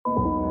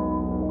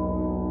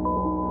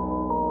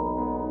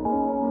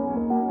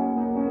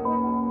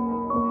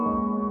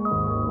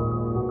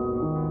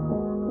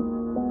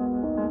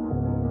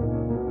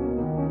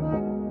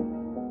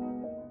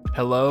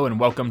Hello and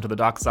welcome to the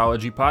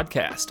Doxology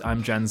Podcast.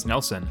 I'm Jens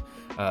Nelson.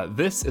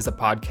 This is a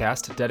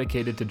podcast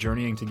dedicated to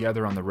journeying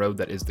together on the road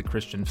that is the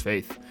Christian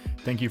faith.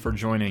 Thank you for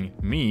joining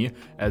me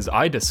as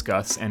I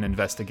discuss and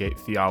investigate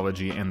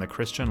theology and the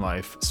Christian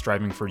life,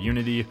 striving for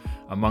unity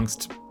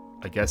amongst,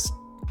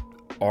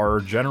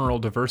 our general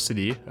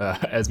diversity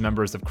as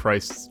members of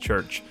Christ's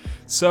church.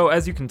 So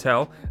as you can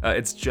tell,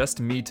 it's just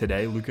me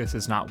today. Lucas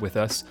is not with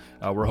us.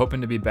 We're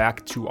hoping to be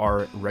back to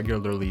our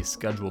regularly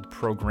scheduled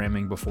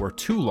programming before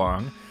too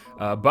long.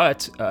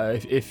 But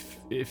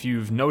if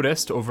you've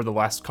noticed over the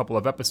last couple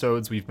of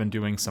episodes, we've been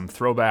doing some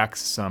throwbacks,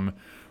 some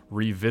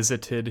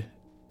revisited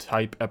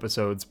type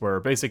episodes where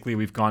basically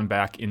we've gone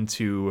back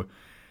into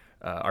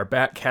our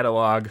back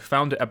catalog,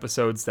 found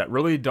episodes that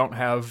really don't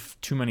have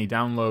too many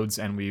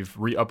downloads, and we've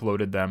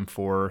re-uploaded them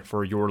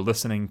for your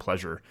listening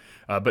pleasure.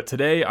 But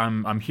today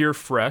I'm here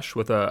fresh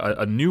with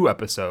a new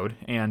episode,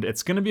 and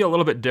it's going to be a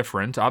little bit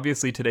different.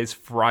 Obviously today's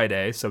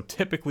Friday, so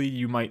typically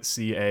you might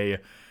see a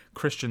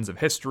Christians of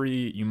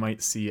History, you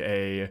might see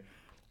a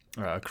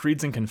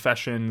Creeds and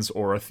Confessions,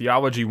 or a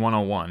Theology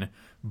 101,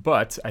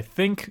 but I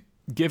think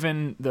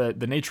given the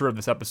nature of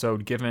this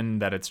episode, given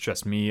that it's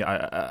just me,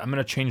 I'm going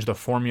to change the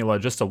formula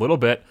just a little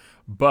bit,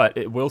 but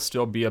it will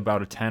still be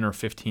about a 10 or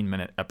 15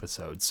 minute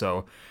episode.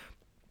 So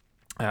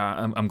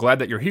I'm glad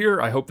that you're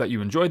here. I hope that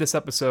you enjoy this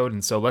episode,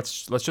 and so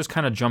let's just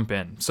kind of jump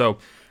in. So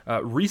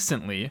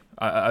recently,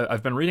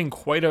 I've been reading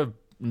quite a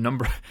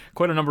number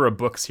of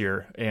books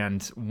here,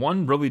 and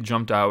one really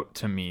jumped out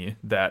to me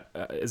that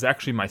is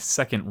actually my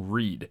second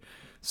read.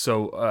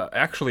 So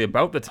actually,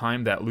 about the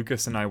time that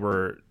Lucas and I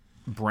were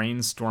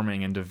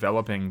brainstorming and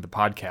developing the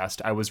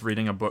podcast, I was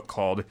reading a book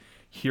called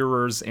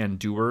Hearers and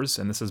Doers,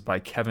 and this is by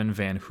Kevin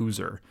Van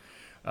Hooser.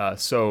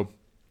 So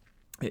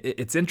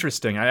it's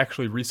interesting. I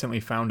actually recently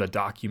found a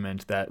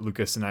document that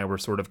Lucas and I were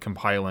sort of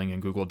compiling in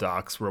Google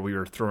Docs where we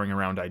were throwing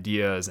around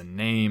ideas and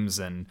names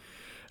and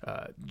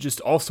just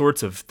all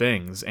sorts of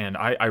things. And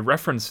I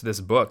referenced this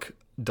book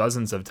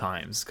dozens of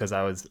times because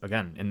I was,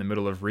 again, in the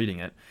middle of reading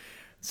it.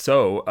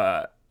 So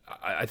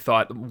I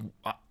thought,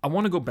 I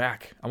want to go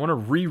back. I want to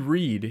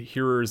reread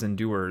Hearers and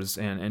Doers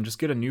and just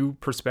get a new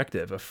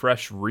perspective, a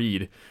fresh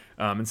read.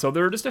 And so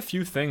there are just a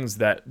few things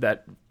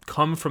that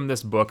come from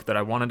this book that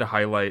I wanted to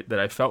highlight that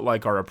I felt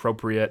like are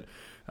appropriate.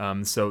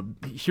 So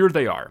here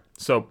they are.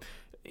 So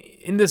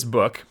in this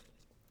book,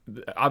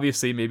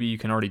 obviously, maybe you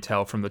can already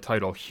tell from the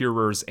title,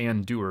 Hearers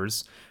and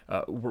Doers,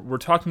 we're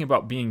talking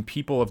about being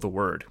people of the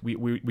Word.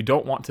 We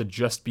don't want to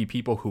just be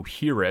people who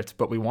hear it,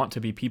 but we want to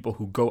be people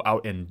who go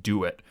out and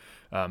do it.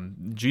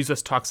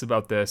 Jesus talks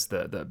about this.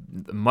 The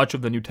much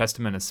of the New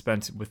Testament is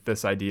spent with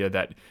this idea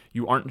that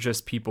you aren't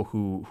just people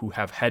who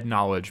have head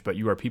knowledge, but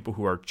you are people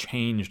who are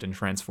changed and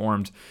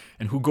transformed,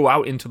 and who go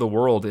out into the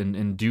world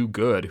and do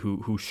good,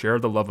 who share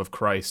the love of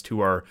Christ, who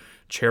are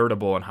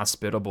charitable and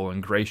hospitable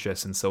and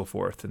gracious and so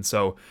forth. And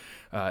so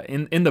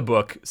in the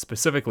book,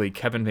 specifically,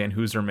 Kevin Van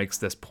Hooser makes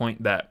this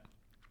point that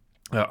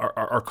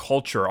our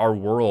culture, our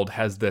world,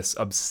 has this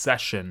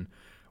obsession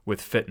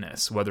with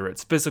fitness, whether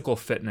it's physical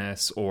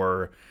fitness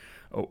or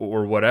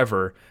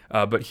whatever,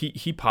 but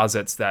he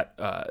posits that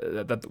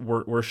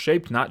we're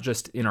shaped not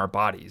just in our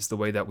bodies, the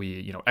way that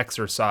we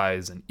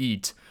exercise and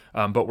eat,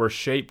 but we're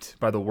shaped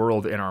by the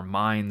world in our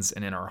minds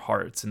and in our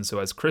hearts. And so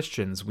as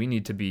Christians, we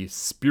need to be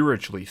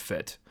spiritually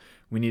fit.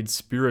 We need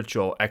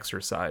spiritual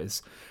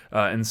exercise.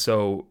 And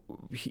so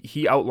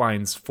he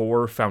outlines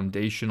 4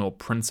 foundational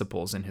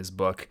principles in his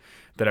book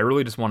that I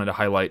really just wanted to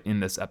highlight in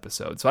this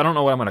episode. So I don't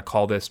know what I'm going to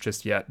call this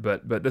just yet,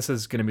 but this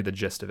is going to be the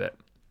gist of it.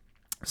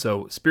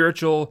 So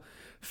spiritual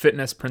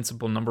fitness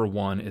principle number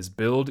 1 is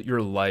build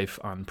your life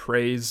on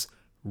praise,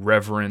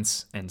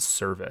 reverence, and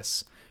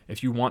service.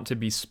 If you want to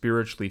be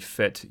spiritually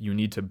fit, you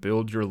need to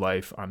build your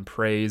life on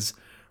praise,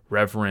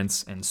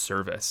 reverence, and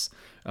service.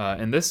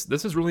 And this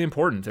is really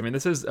important. I mean,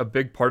 this is a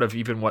big part of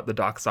even what the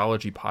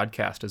Doxology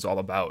podcast is all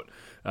about.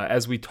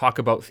 As we talk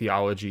about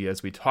theology,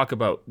 as we talk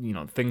about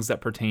things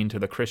that pertain to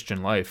the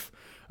Christian life,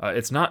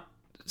 it's not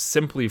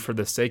simply for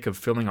the sake of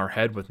filling our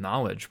head with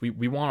knowledge.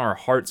 We want our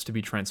hearts to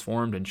be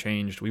transformed and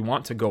changed. We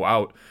want to go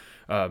out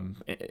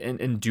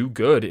and do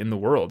good in the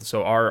world.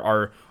 So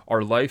our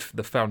life,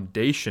 the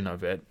foundation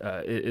of it,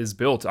 is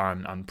built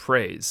on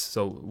praise.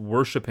 So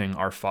worshiping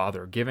our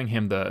Father, giving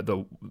Him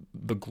the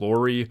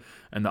glory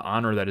and the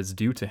honor that is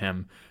due to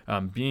Him,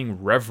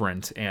 being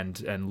reverent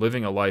and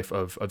living a life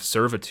of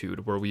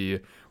servitude where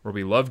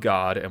we love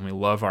God and we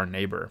love our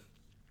neighbor.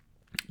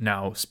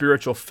 Now,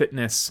 spiritual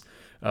fitness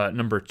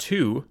number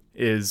 2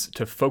 is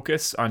to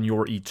focus on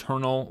your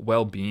eternal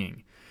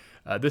well-being.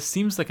 This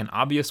seems like an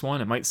obvious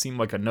one. It might seem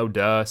like a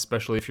no-duh,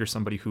 especially if you're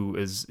somebody who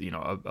is,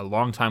 a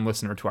long-time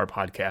listener to our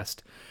podcast.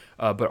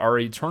 But our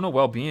eternal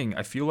well-being,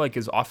 I feel like,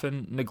 is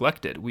often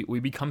neglected. We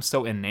become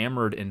so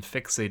enamored and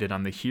fixated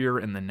on the here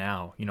and the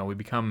now. We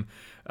become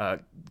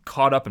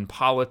caught up in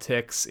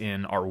politics,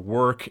 in our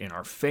work, in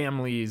our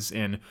families,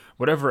 in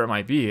whatever it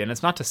might be. And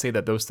it's not to say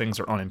that those things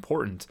are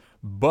unimportant,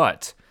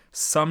 but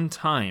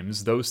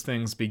sometimes those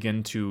things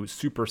begin to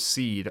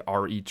supersede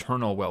our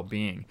eternal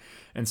well-being.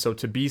 And so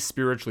to be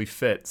spiritually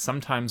fit,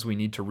 sometimes we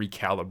need to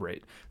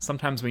recalibrate.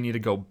 Sometimes we need to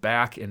go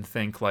back and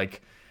think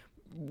like,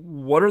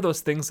 what are those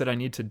things that I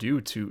need to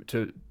do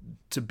to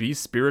be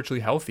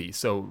spiritually healthy?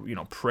 So,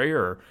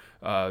 prayer,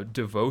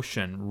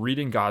 devotion,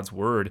 reading God's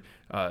word,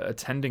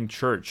 attending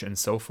church, and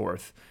so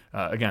forth.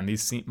 Again,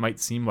 these might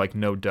seem like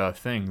no-duh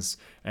things,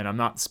 and I'm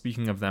not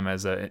speaking of them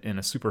as in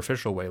a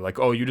superficial way, like,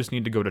 oh, you just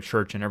need to go to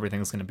church and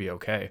everything's going to be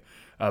okay.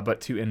 But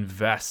to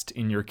invest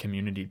in your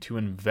community, to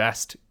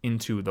invest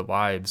into the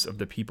lives of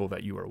the people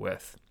that you are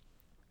with.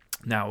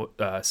 Now,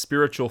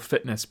 spiritual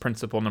fitness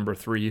principle number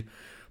 3,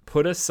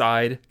 put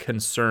aside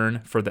concern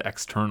for the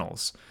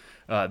externals.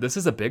 This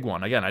is a big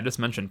one. Again, I just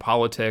mentioned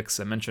politics,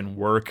 I mentioned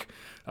work.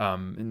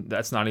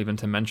 That's not even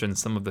to mention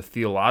some of the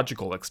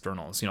theological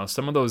externals.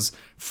 Some of those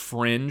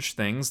fringe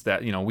things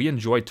that, we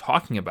enjoy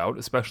talking about,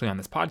 especially on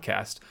this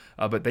podcast,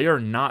 but they are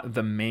not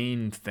the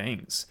main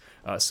things.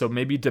 So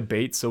maybe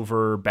debates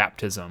over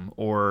baptism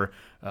or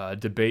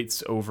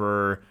debates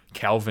over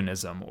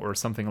Calvinism or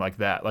something like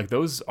that. Like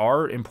those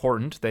are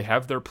important. They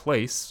have their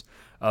place.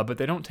 But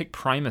they don't take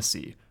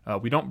primacy.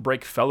 We don't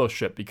break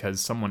fellowship because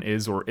someone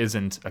is or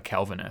isn't a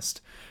Calvinist,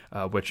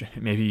 which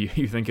maybe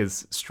you think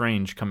is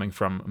strange coming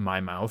from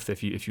my mouth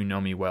if you know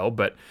me well.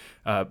 But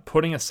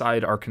putting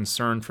aside our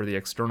concern for the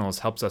externals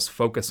helps us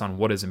focus on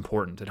what is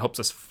important. It helps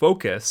us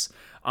focus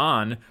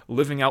on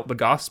living out the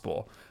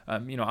gospel.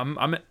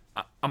 I'm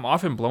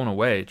often blown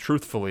away,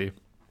 truthfully,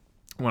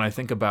 when I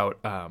think about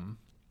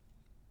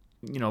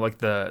like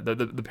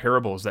the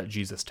parables that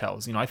Jesus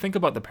tells. I think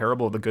about the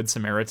parable of the Good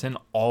Samaritan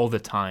all the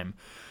time.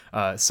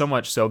 So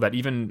much so that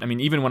even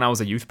when I was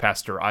a youth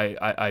pastor,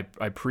 I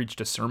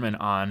preached a sermon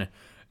on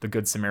the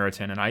Good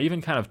Samaritan, and I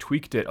even kind of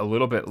tweaked it a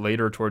little bit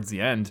later towards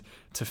the end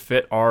to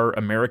fit our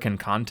American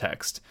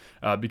context.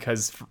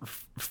 Because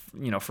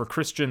for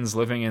Christians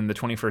living in the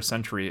 21st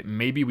century,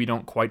 maybe we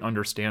don't quite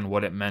understand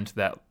what it meant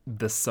that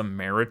the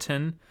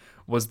Samaritan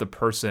was the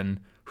person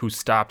who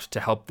stopped to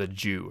help the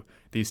Jew.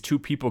 These two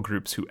people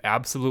groups who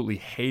absolutely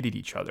hated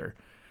each other,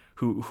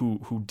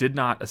 who did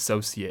not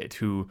associate,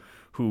 who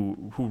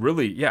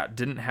really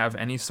didn't have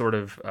any sort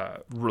of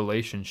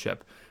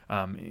relationship.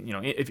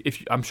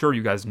 If I'm sure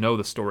you guys know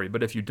the story,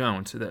 but if you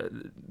don't,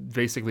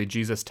 basically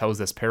Jesus tells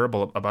this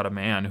parable about a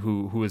man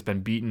who has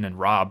been beaten and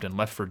robbed and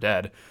left for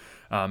dead.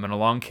 And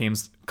along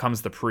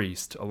comes the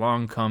priest,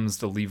 along comes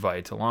the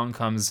Levite, along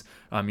comes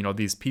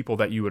these people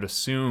that you would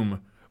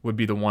assume would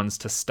be the ones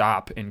to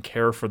stop and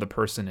care for the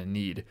person in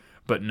need.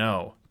 But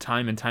no,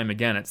 time and time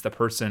again, it's the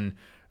person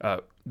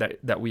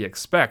that we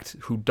expect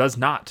who does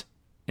not,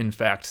 in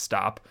fact,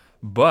 stop.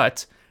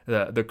 But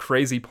the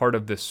crazy part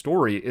of this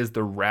story is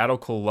the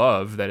radical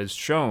love that is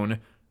shown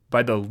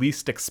by the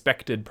least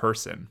expected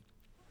person.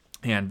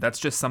 And that's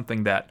just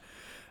something that,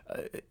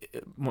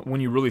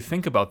 when you really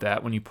think about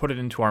that, when you put it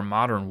into our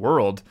modern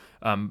world,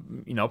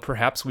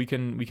 perhaps we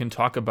can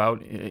talk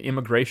about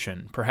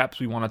immigration. Perhaps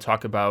we want to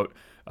talk about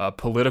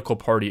political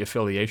party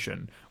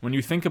affiliation. When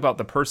you think about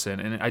the person,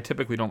 and I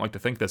typically don't like to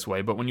think this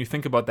way, but when you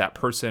think about that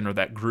person or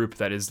that group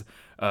that is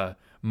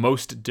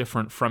most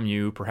different from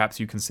you, perhaps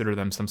you consider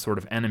them some sort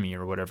of enemy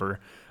or whatever.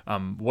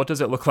 What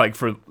does it look like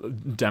for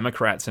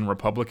Democrats and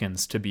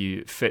Republicans to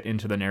be fit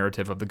into the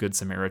narrative of the Good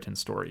Samaritan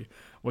story?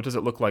 What does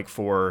it look like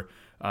for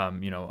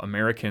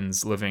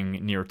Americans living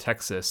near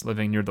Texas,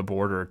 living near the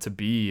border, to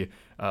be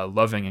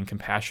loving and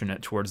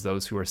compassionate towards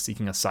those who are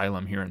seeking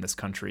asylum here in this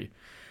country?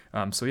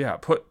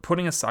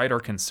 Putting aside our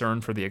concern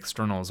for the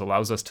externals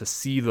allows us to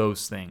see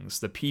those things,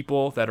 the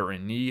people that are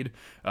in need,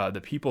 the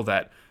people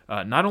that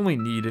not only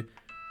need,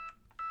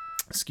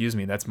 excuse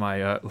me, that's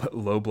my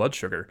low blood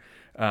sugar.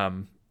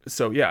 Not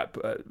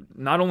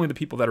only the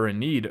people that are in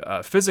need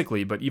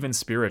physically, but even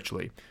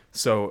spiritually.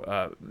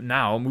 So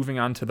now moving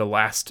on to the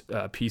last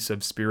piece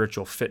of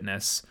spiritual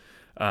fitness,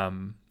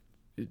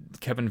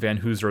 Kevin Van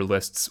Hooser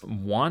lists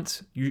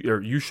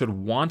you should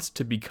want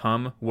to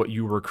become what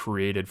you were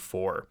created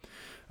for.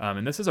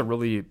 And this is a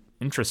really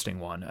interesting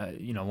one.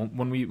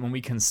 When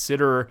we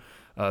consider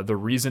the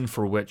reason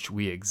for which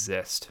we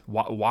exist,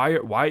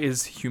 why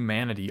is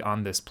humanity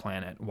on this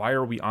planet? Why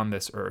are we on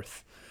this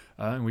earth?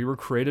 We were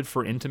created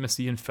for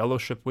intimacy and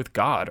fellowship with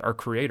God, our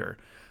Creator.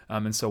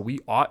 And so we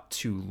ought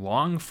to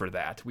long for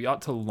that. We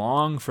ought to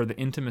long for the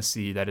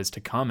intimacy that is to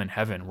come in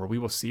heaven, where we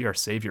will see our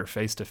Savior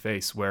face to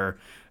face, where,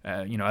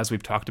 as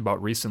we've talked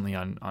about recently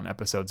on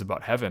episodes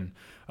about heaven,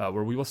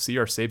 where we will see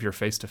our Savior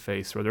face to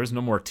face, where there's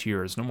no more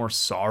tears, no more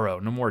sorrow,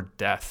 no more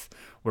death,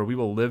 where we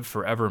will live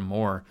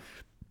forevermore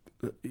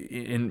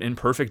in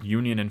perfect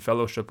union and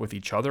fellowship with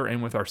each other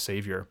and with our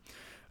Savior.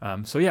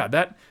 So yeah,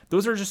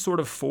 those are just sort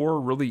of 4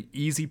 really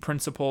easy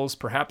principles.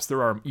 Perhaps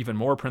there are even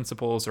more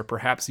principles, or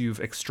perhaps you've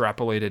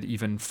extrapolated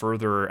even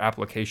further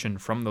application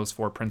from those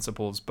 4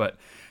 principles. But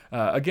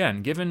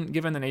again, given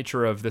the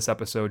nature of this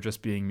episode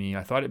just being me,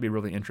 I thought it'd be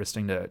really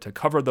interesting to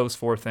cover those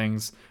 4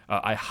 things.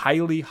 I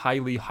highly,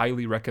 highly,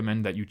 highly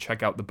recommend that you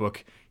check out the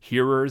book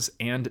Hearers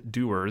and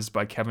Doers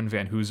by Kevin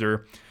Van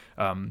Hooser.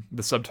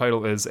 The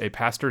subtitle is A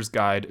Pastor's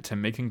Guide to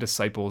Making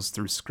Disciples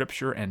Through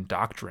Scripture and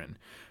Doctrine.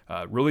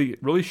 Really,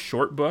 really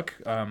short book,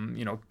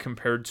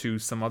 compared to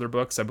some other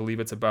books. I believe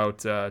it's about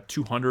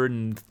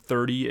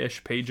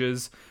 230-ish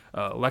pages.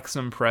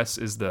 Lexham Press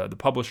is the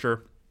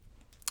publisher.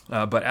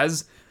 But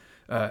as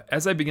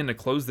I begin to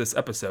close this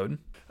episode,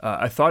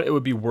 I thought it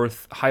would be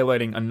worth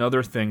highlighting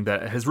another thing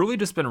that has really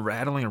just been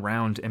rattling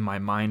around in my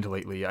mind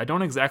lately. I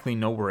don't exactly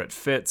know where it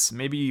fits.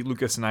 Maybe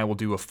Lucas and I will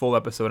do a full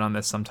episode on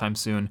this sometime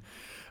soon.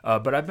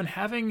 But I've been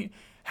having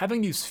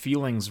these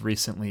feelings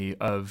recently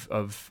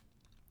of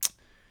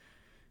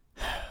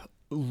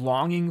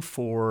longing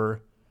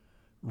for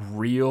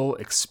real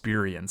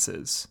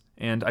experiences.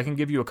 And I can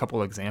give you a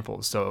couple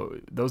examples. So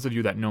those of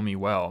you that know me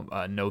well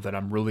know that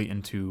I'm really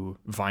into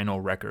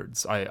vinyl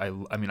records. I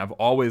mean, I've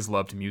always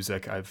loved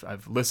music.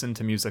 I've listened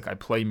to music. I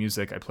play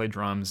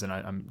drums, and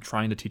I'm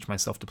trying to teach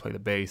myself to play the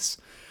bass.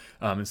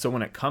 And so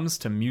when it comes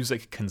to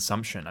music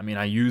consumption, I mean,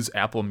 I use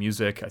Apple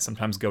Music. I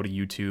sometimes go to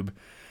YouTube.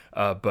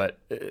 But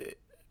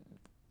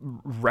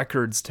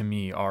records to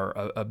me are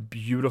a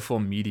beautiful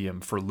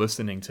medium for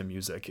listening to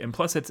music. And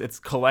plus it's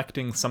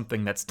collecting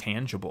something that's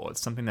tangible.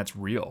 It's something that's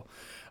real.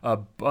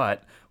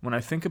 But when I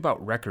think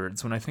about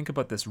records, when I think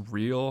about this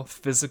real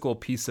physical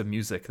piece of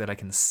music that I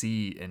can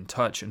see and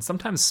touch and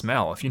sometimes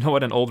smell, if you know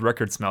what an old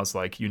record smells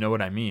like, you know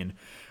what I mean.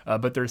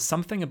 But there's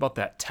something about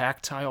that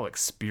tactile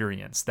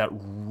experience, that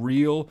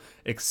real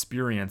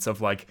experience of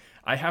like,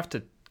 I have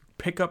to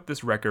pick up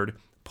this record,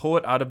 pull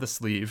it out of the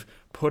sleeve,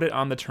 put it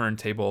on the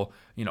turntable,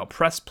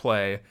 press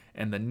play,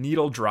 and the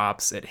needle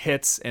drops, it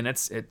hits, and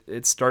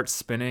it starts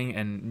spinning,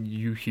 and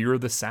you hear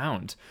the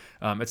sound.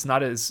 It's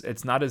not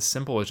as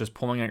simple as just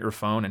pulling out your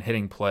phone and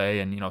hitting play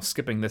and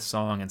skipping this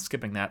song and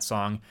skipping that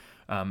song.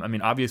 I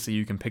mean, obviously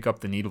you can pick up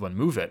the needle and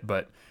move it,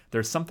 but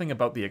there's something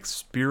about the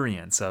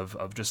experience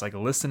of just like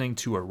listening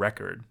to a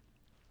record.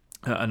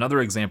 Another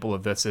example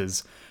of this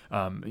is,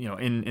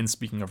 in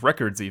speaking of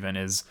records even,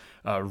 is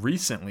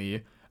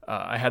recently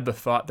I had the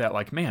thought that,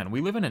 like, man, we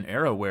live in an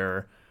era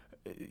where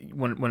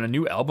when a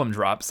new album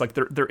drops, like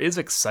there is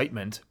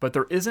excitement, but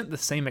there isn't the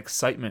same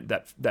excitement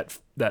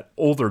that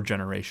older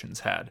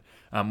generations had.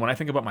 When I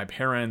think about my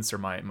parents or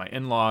my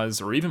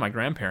in-laws or even my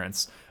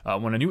grandparents,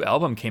 when a new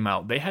album came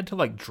out, they had to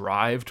like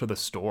drive to the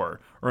store.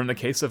 Or in the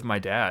case of my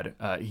dad,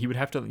 he would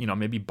have to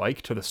maybe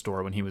bike to the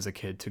store when he was a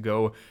kid to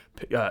go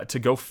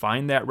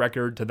find that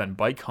record, to then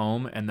bike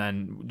home and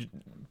then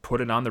put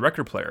it on the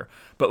record player.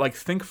 But like,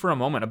 think for a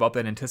moment about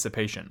that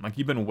anticipation. Like,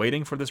 you've been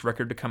waiting for this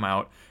record to come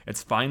out.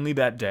 It's finally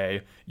that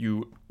day.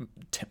 You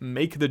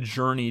make the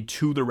journey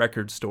to the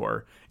record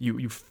store.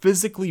 You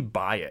physically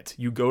buy it.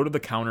 You go to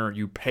the counter.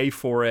 You pay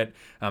for it.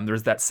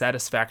 There's that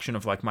satisfaction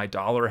of like, my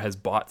dollar has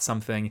bought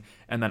something.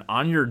 And then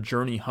on your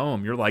journey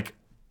home, you're like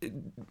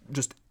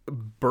just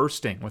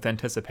bursting with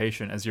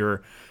anticipation as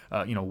you're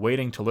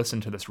waiting to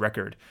listen to this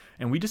record.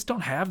 And we just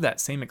don't have that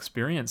same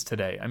experience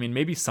today. I mean,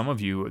 maybe some of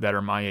you that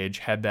are my age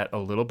had that a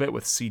little bit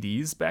with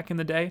CDs back in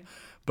the day,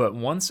 but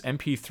once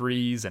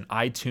MP3s and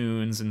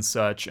iTunes and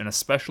such, and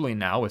especially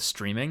now with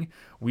streaming,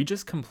 we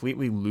just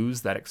completely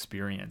lose that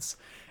experience.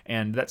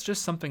 And that's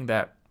just something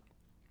that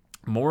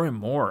more and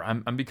more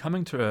I'm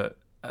coming to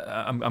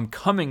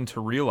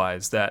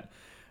realize that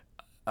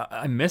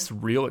I miss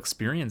real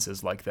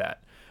experiences like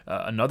that.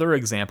 Another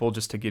example,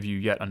 just to give you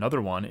yet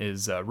another one,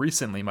 is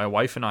recently my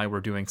wife and I were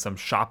doing some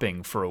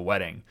shopping for a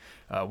wedding.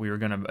 We were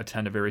going to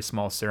attend a very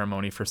small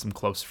ceremony for some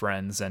close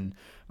friends, and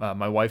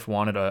my wife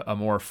wanted a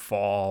more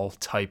fall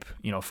type,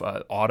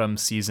 autumn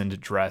seasoned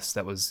dress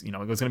that was, it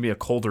was going to be a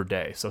colder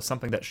day, so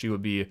something that she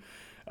would be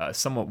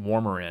somewhat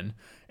warmer in,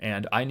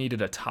 and I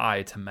needed a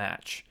tie to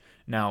match.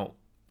 Now,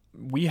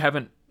 we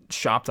haven't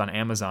shopped on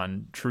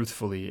Amazon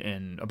truthfully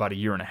in about a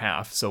year and a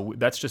half, so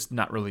that's just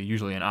not really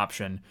usually an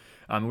option.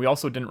 We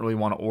also didn't really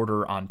want to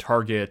order on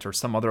Target or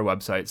some other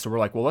website, so we're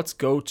like, well, let's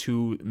go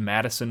to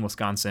Madison,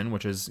 Wisconsin,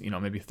 which is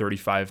maybe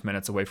 35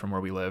 minutes away from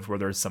where we live, where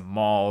there's some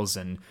malls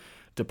and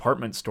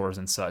department stores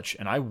and such.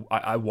 And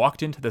I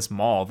walked into this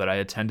mall that I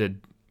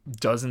attended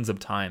dozens of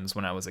times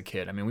when I was a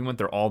kid. I mean, we went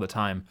there all the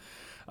time,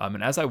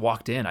 and as I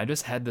walked in, I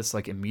just had this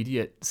like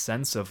immediate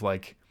sense of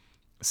like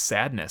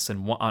sadness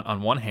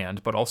on one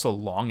hand, but also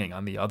longing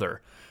on the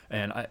other.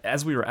 And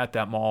as we were at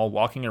that mall,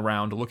 walking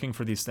around, looking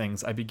for these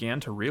things, I began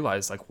to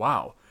realize, like,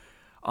 wow,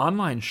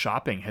 online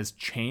shopping has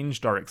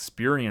changed our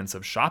experience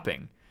of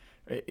shopping.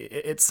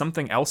 It's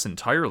something else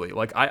entirely.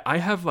 Like, I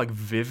have like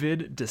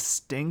vivid,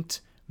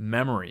 distinct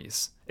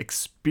memories,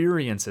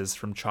 experiences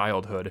from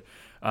childhood,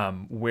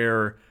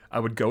 where I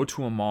would go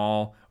to a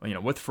mall,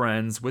 with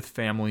friends, with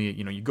family.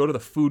 You go to the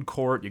food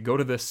court, you go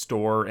to this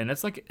store, and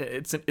it's like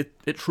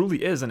it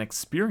truly is an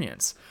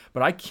experience.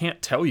 But I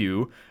can't tell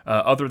you,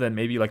 other than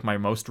maybe like my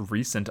most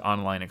recent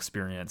online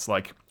experience,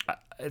 like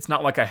it's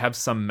not like I have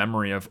some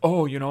memory of,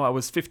 I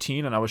was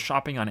 15 and I was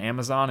shopping on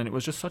Amazon and it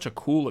was just such a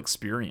cool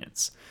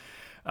experience.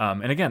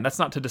 And again, that's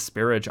not to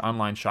disparage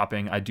online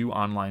shopping. I do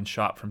online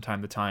shop from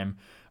time to time,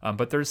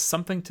 but there's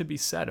something to be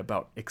said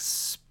about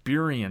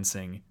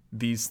experiencing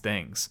these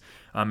things.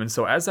 And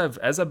so as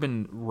I've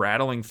been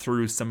rattling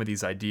through some of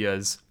these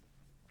ideas,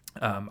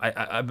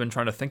 I've been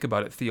trying to think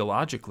about it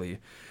theologically.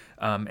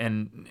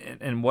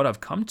 And what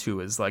I've come to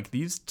is like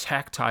these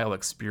tactile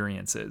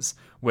experiences,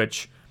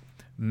 which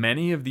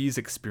many of these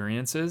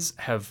experiences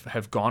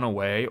have gone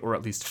away or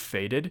at least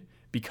faded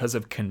because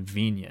of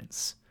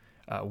convenience.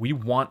 We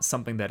want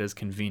something that is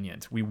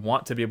convenient. We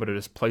want to be able to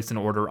just place an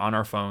order on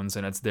our phones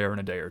and it's there in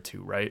a day or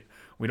two, right?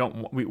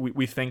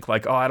 We think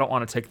like, I don't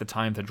want to take the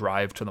time to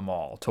drive to the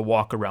mall, to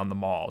walk around the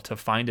mall, to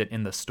find it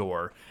in the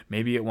store.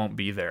 Maybe it won't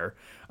be there.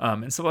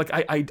 And so like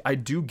I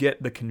do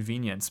get the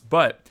convenience,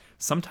 but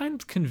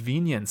sometimes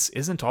convenience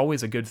isn't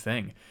always a good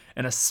thing.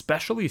 And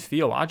especially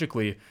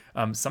theologically,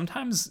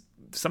 sometimes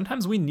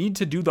we need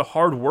to do the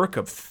hard work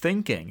of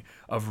thinking,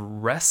 of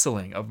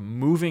wrestling, of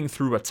moving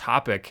through a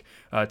topic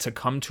to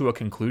come to a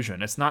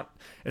conclusion. It's not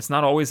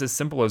always as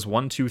simple as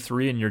 1, 2,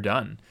 3 and you're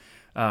done.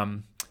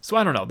 So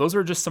I don't know. Those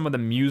are just some of the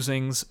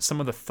musings, some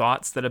of the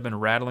thoughts that have been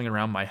rattling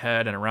around my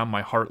head and around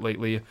my heart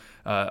lately.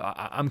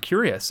 I'm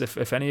curious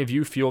if any of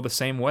you feel the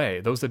same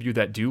way. Those of you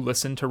that do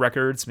listen to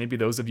records, maybe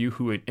those of you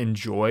who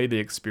enjoy the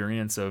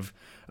experience of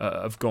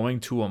going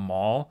to a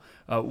mall.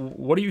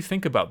 What do you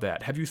think about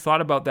that? Have you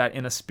thought about that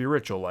in a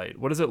spiritual light?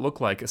 What does it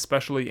look like,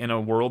 especially in a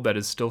world that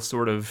is still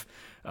sort of,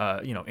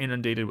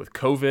 inundated with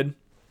COVID?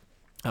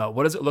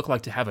 What does it look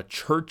like to have a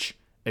church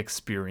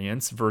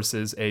experience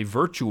versus a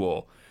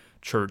virtual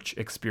church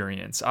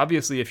experience?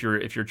 Obviously, if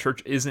your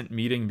church isn't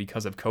meeting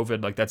because of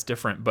COVID, like that's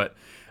different. But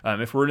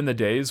if we're in the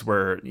days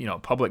where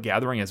public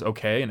gathering is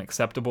okay and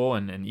acceptable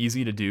and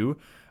easy to do,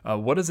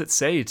 what does it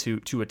say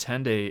to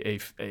attend a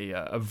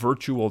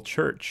virtual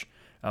church?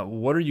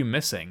 What are you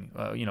missing?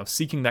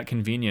 Seeking that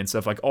convenience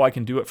of like, I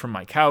can do it from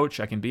my couch,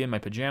 I can be in my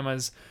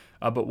pajamas.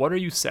 But what are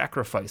you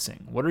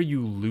sacrificing? What are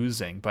you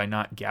losing by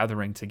not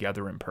gathering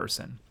together in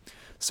person?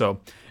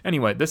 So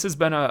anyway, this has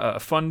been a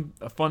fun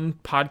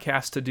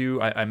podcast to do.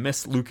 I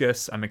miss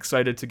Lucas. I'm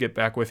excited to get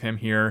back with him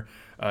here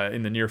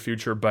in the near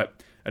future, but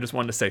I just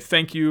wanted to say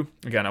thank you.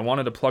 Again, I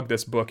wanted to plug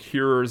this book,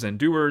 Hearers and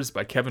Doers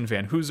by Kevin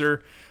Van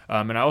Hooser.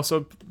 And I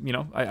also,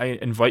 I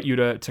invite you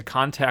to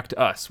contact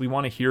us. We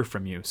want to hear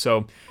from you.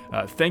 So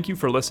thank you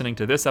for listening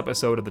to this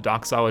episode of the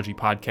Doxology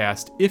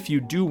Podcast. If you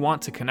do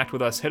want to connect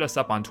with us, hit us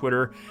up on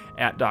Twitter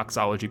at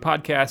Doxology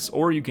Podcast,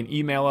 or you can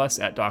email us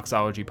at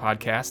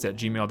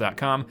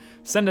doxologypodcast@gmail.com.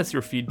 Send us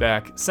your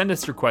feedback, send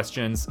us your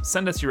questions,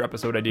 send us your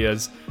episode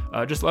ideas.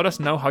 Just let us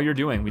know how you're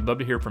doing. We'd love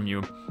to hear from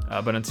you.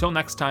 But until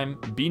next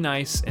time, be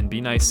nice and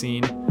be nice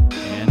seen.